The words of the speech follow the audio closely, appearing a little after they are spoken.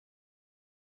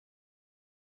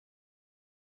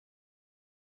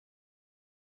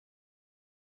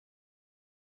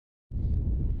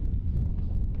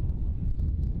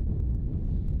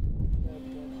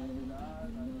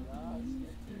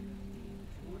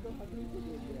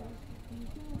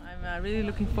I'm really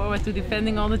looking forward to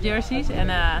defending all the jerseys,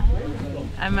 and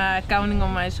I'm counting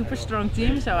on my super strong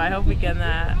team, so I hope we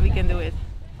can do it.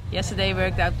 Yesterday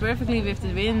worked out perfectly with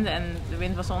the wind, and the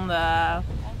wind was on the...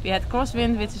 We had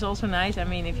crosswind, which is also nice. I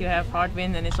mean, if you have hard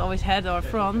wind and it's always head or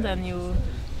front, then you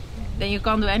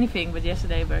can't do anything, but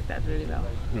yesterday worked out really well.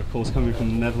 And of course, coming from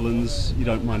the Netherlands, you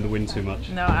don't mind the wind too much?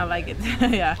 No, I like it.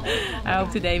 Yeah, I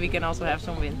hope today we can also have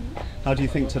some wind. How do you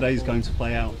think today's going to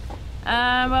play out?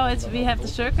 Well, we have the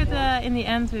circuit in the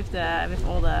end with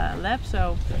all the laps,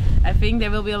 so I think there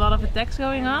will be a lot of attacks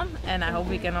going on, and I hope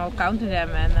we can all counter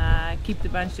them and keep the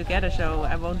bunch together, so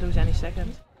I won't lose any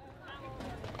seconds.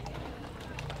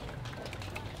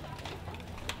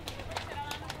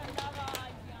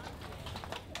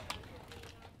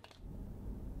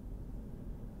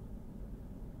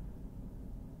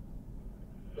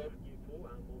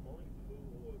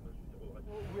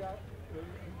 We are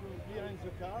behind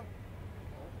the car.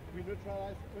 We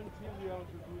neutralize until we are to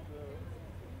do the...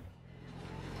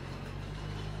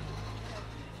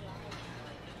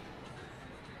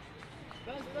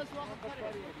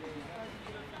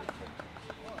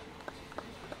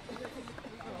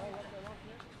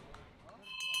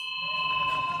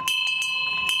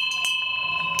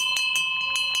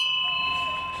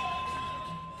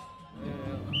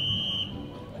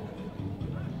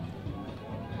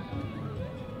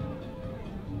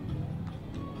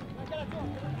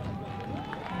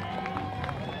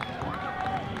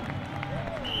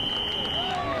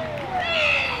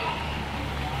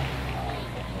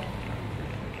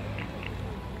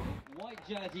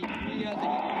 Jersey.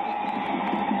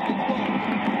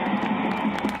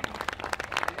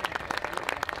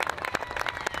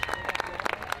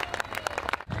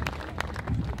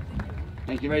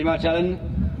 Thank you very much, Alan.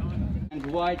 And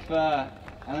white for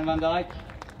Alan van Dijk,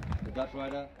 the Dutch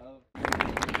rider.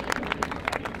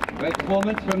 Great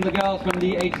performance from the girls from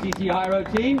the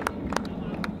HTC-Highroad team.